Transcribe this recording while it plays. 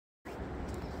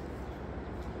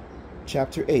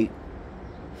Chapter 8.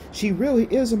 She really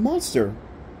is a monster!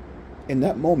 In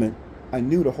that moment, I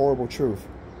knew the horrible truth.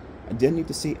 I didn't need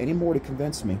to see any more to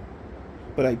convince me.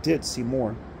 But I did see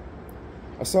more.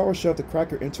 I saw her shove the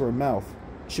cracker into her mouth,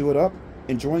 chew it up,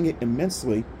 enjoying it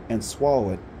immensely, and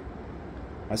swallow it.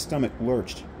 My stomach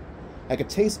lurched. I could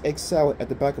taste egg salad at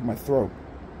the back of my throat.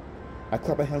 I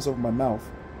clapped my hands over my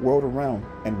mouth, whirled around,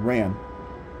 and ran.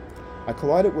 I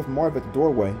collided with Marv at the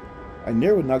doorway. I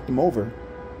nearly knocked him over.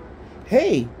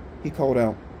 "Hey!" he called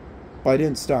out. But I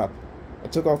didn't stop. I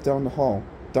took off down the hall,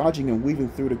 dodging and weaving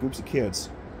through the groups of kids.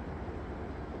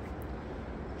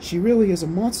 She really is a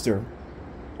monster.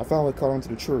 I finally caught on to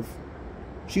the truth.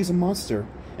 She's a monster,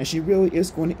 and she really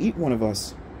is going to eat one of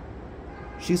us.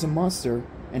 She's a monster,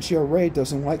 and she already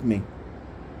doesn't like me.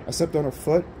 I stepped on her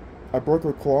foot. I broke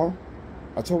her claw.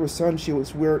 I told her son she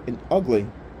was weird and ugly.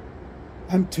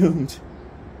 I'm doomed.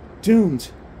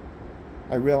 Doomed.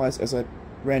 I realized as I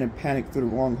ran in panic through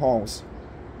the long halls.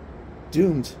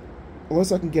 Doomed.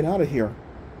 Unless I can get out of here.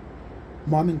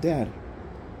 Mom and Dad.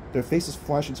 Their faces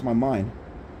flash into my mind.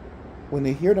 When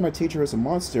they hear that my teacher is a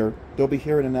monster, they'll be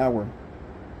here in an hour.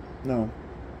 No,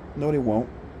 they won't.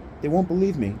 They won't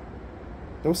believe me.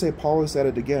 They'll say Paul is at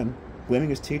it again, blaming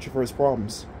his teacher for his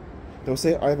problems. They'll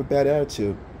say I have a bad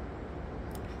attitude.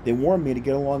 They warned me to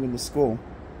get along in the school.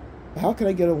 But how can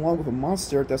I get along with a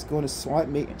monster that's going to slide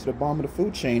me into the bottom of the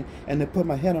food chain and then put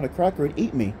my head on a cracker and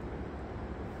eat me?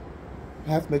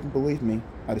 I have to make them believe me,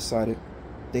 I decided.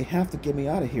 They have to get me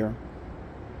out of here.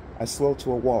 I slowed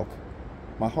to a walk.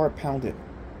 My heart pounded.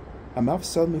 My mouth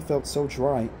suddenly felt so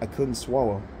dry I couldn't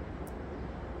swallow.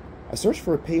 I searched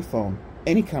for a payphone,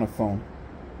 any kind of phone.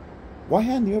 Why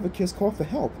hadn't the other kids called for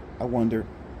help? I wondered.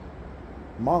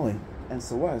 Molly and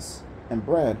Celeste and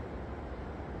Brad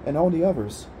and all the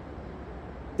others.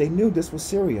 They knew this was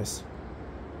serious.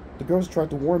 The girls tried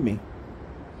to warn me.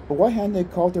 But why hadn't they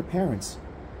called their parents?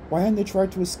 Why hadn't they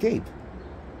tried to escape?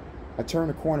 I turned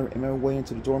the corner and made my way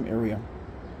into the dorm area.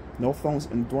 No phones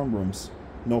in the dorm rooms.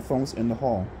 No phones in the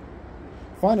hall.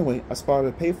 Finally, I spotted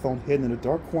a payphone hidden in a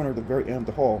dark corner at the very end of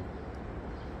the hall.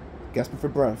 Gasping for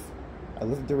breath, I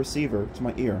lifted the receiver to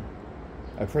my ear.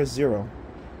 I pressed 0.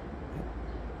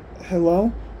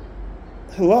 Hello?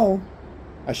 Hello?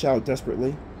 I shouted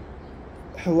desperately.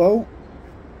 Hello?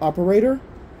 Operator?